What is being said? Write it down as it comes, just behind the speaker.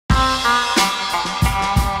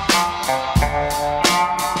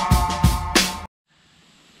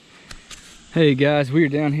Hey guys, we are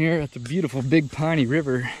down here at the beautiful Big Piney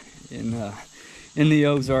River in the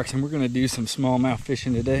Ozarks, and we're gonna do some smallmouth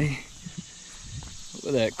fishing today. Look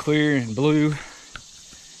at that clear and blue.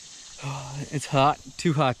 Oh, it's hot,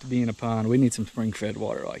 too hot to be in a pond. We need some spring-fed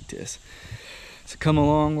water like this. So come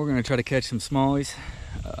along. We're gonna try to catch some smallies.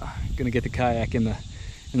 Gonna get the kayak in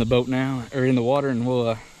the boat now, or in the water, and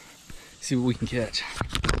we'll see what we can catch.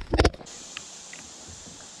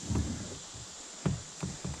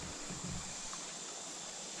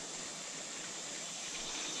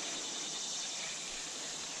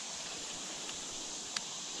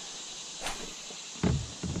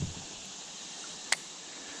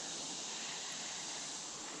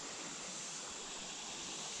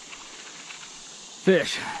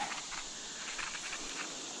 Fish.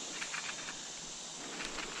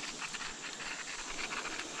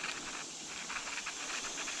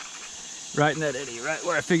 Right in that eddy, right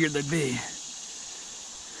where I figured they'd be.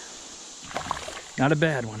 Not a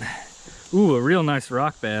bad one. Ooh, a real nice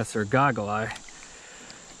rock bass, or Goggle-Eye.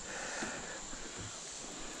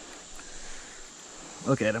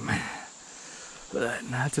 Look at him. Look at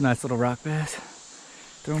that. That's a nice little rock bass.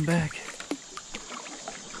 Throw him back.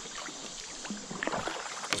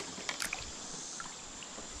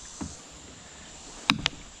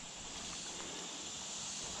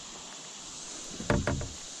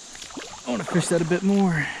 I want to fish that a bit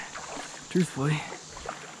more, truthfully.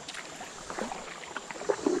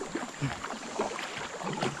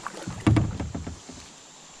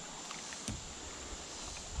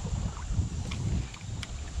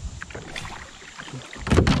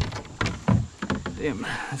 Damn,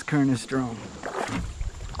 this current is strong.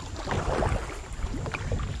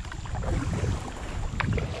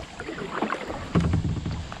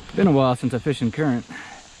 Been a while since I fished in current.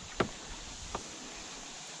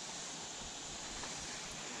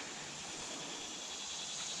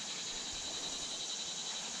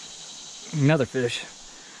 Another fish.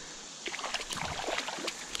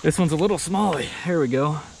 This one's a little smallie. Here we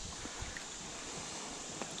go.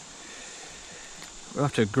 We're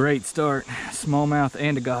off to a great start. Smallmouth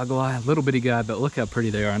and a Goggle-Eye. A little bitty guy, but look how pretty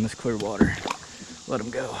they are in this clear water. Let them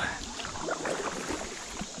go.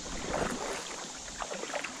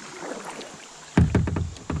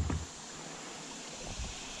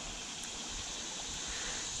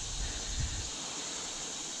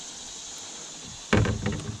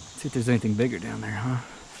 See if there's anything bigger down there, huh?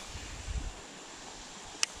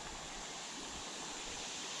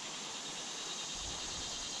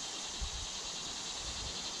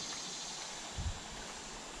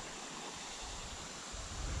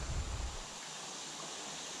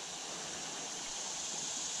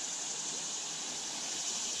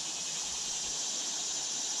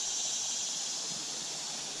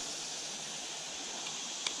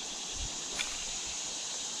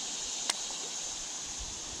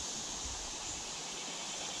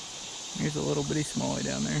 Here's a little bitty smallie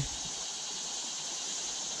down there.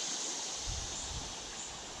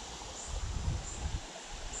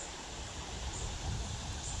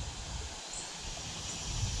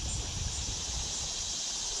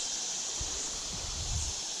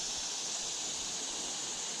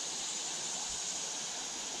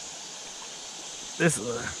 This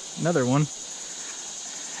is another one. It's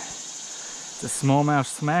a smallmouth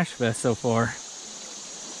smash fest so far.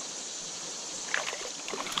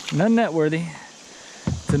 None net worthy.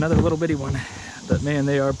 It's another little bitty one, but man,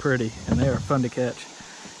 they are pretty and they are fun to catch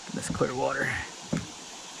in this clear water.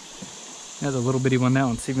 Another little bitty one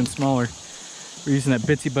now, it's even smaller. We're using that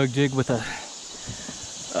bitsy bug jig with a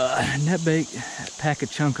net bait pack a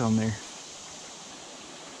chunk on there.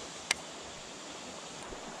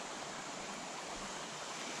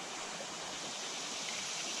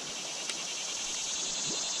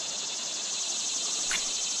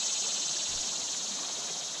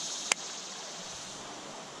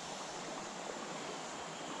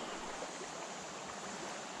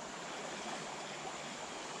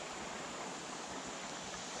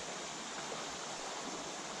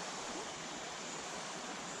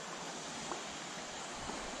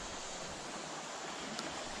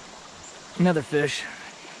 Another fish.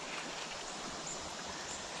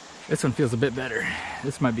 This one feels a bit better.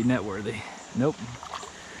 This might be net worthy. Nope.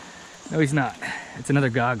 No, he's not. It's another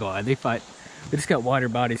Goggle-Eye. They fight. They just got wider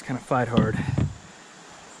bodies, kind of fight hard.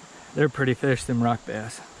 They're pretty fish, them rock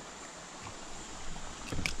bass.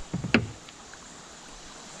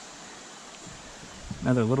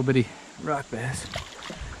 Another little bitty rock bass.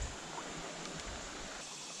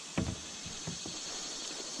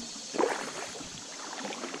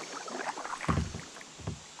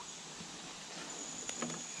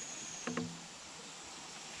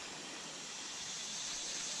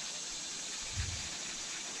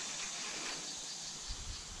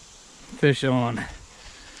 fish on.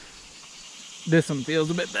 This one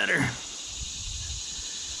feels a bit better.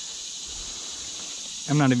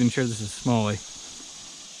 I'm not even sure this is smallie.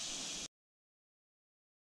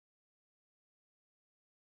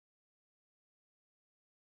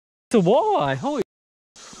 It's a walleye, holy,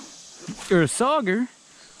 or a sauger.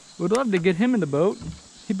 Would love to get him in the boat.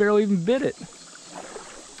 He barely even bit it.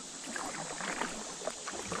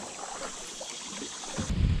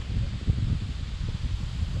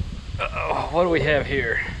 Uh-oh, what do we have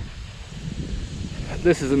here?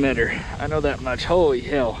 This is a netter, I know that much. Holy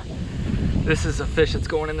hell. This is a fish that's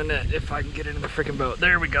going in the net, if I can get it in the freaking boat.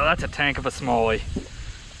 There we go, that's a tank of a smallie.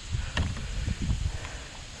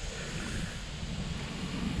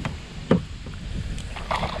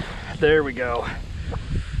 There we go.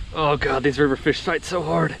 Oh God, these river fish fight so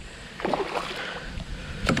hard.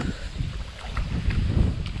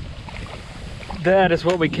 That is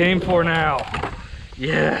what we came for now.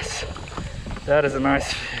 Yes, that is a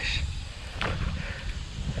nice fish.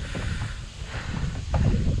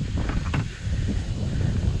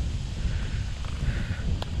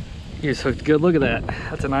 He just hooked good, look at that.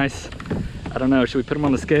 That's a nice, I don't know, should we put him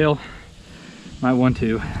on the scale? Might want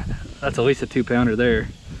to. That's at least a 2-pounder there.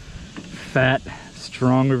 Fat,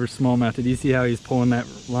 strong river smallmouth. Did you see how he's pulling that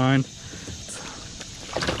line?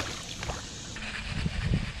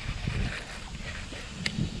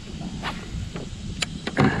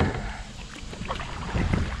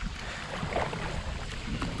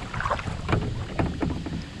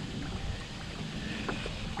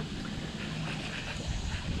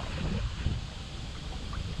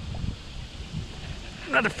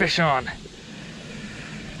 Another fish on.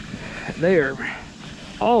 They are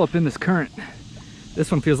all up in this current.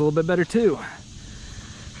 This one feels a little bit better too.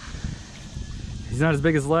 He's not as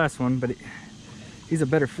big as the last one, but he's a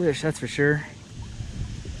better fish, that's for sure.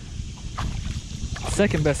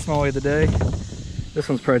 Second best smallie of the day. This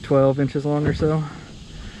one's probably 12 inches long or so.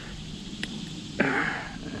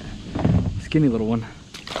 Skinny little one.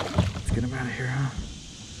 Let's get him out of here, huh?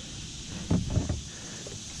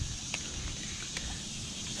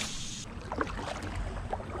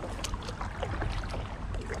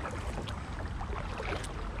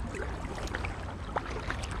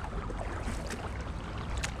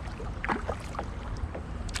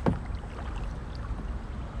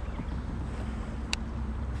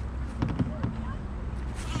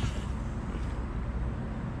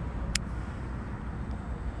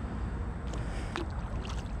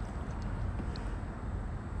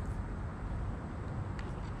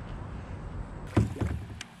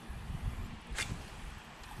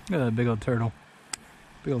 Look at that big old turtle.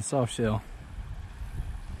 Big old soft shell.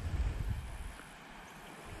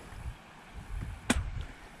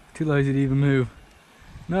 Too lazy to even move.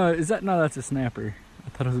 No, is that, no, that's a snapper. I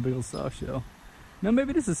thought it was a big old soft shell. No,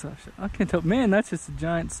 maybe this is a soft shell. I can't tell. Man, that's just a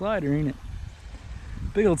giant slider, ain't it?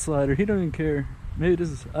 Big old slider. He don't even care. Maybe this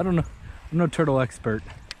is, I don't know. I'm no turtle expert.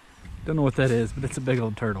 Don't know what that is, but it's a big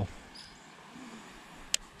old turtle.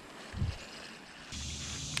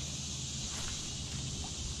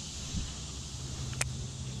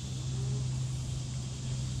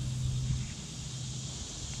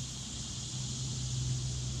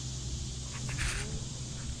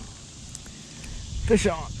 Fish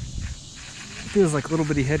on. Feels like little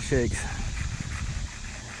bitty head shakes.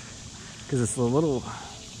 Because it's a little,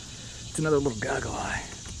 it's another little Goggle-Eye.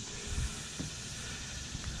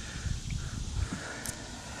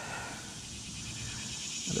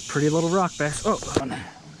 Another pretty little rock bass. Oh,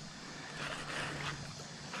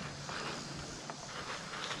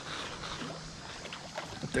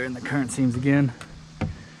 up there in the current seams again.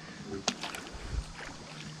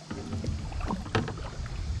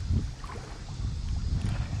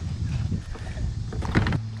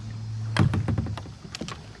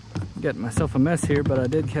 Got myself a mess here, but I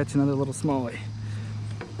did catch another little smallie.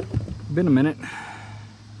 Been a minute.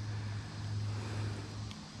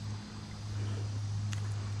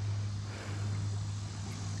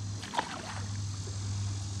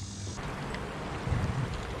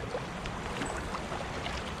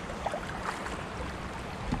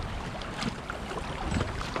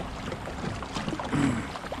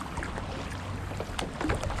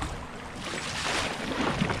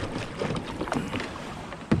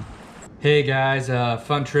 Hey guys,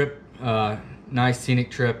 fun trip, nice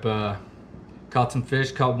scenic trip. Caught some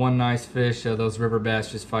fish, caught one nice fish. Those river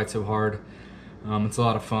bass just fight so hard. It's a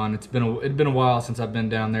lot of fun. It's been a while since I've been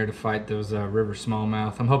down there to fight those river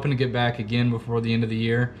smallmouth. I'm hoping to get back again before the end of the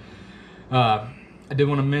year. I did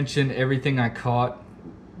want to mention everything I caught.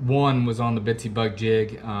 One was on the Bitsy Bug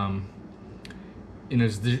jig. And it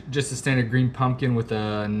was just a standard green pumpkin with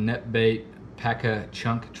a net bait Paca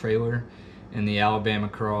Chunk trailer in the Alabama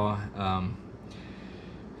craw.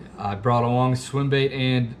 I brought along swim bait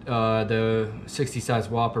and the 60 size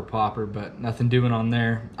Whopper popper, but nothing doing on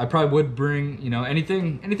there. I probably would bring, you know,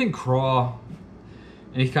 anything craw,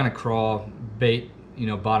 any kind of craw bait, you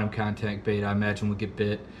know, bottom contact bait, I imagine would get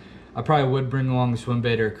bit. I probably would bring along a swim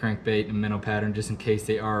bait or a crankbait and minnow pattern just in case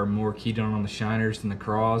they are more keyed on the shiners than the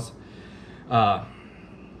craws.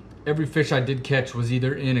 Every fish I did catch was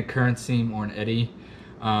either in a current seam or an eddy.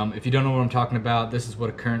 If you don't know what I'm talking about, this is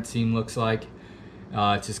what a current seam looks like.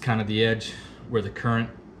 It's just kind of the edge where the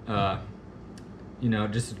current, you know,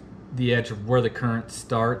 just the edge of where the current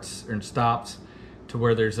starts or stops to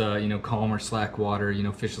where there's you know, calm or slack water. You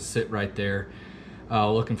know, fish will sit right there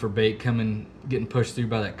looking for bait getting pushed through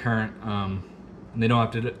by that current. And they don't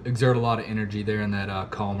have to exert a lot of energy there in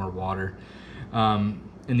that calmer water.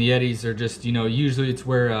 And the eddies are just, you know, usually it's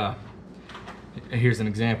where, here's an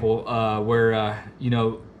example, where, you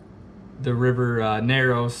know, the river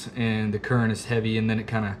narrows and the current is heavy, and then it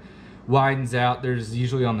kind of widens out. There's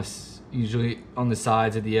usually on the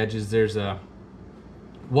sides of the edges, there's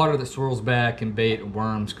water that swirls back, and bait and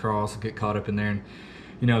worms, craws get caught up in there. And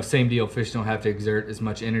you know, same deal, fish don't have to exert as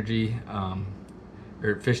much energy,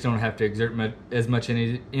 or fish don't have to exert as much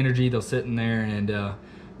energy. They'll sit in there and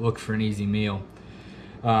look for an easy meal.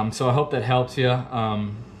 So I hope that helps you.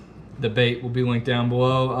 The bait will be linked down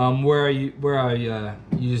below. Where I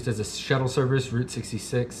used as a shuttle service, Route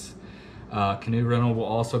 66 canoe rental, will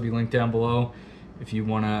also be linked down below if you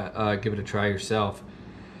want to give it a try yourself.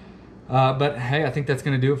 But hey, I think that's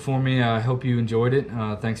going to do it for me. I hope you enjoyed it.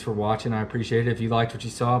 Thanks for watching. I appreciate it. If you liked what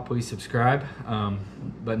you saw, please subscribe.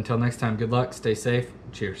 But until next time, good luck, stay safe,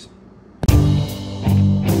 cheers.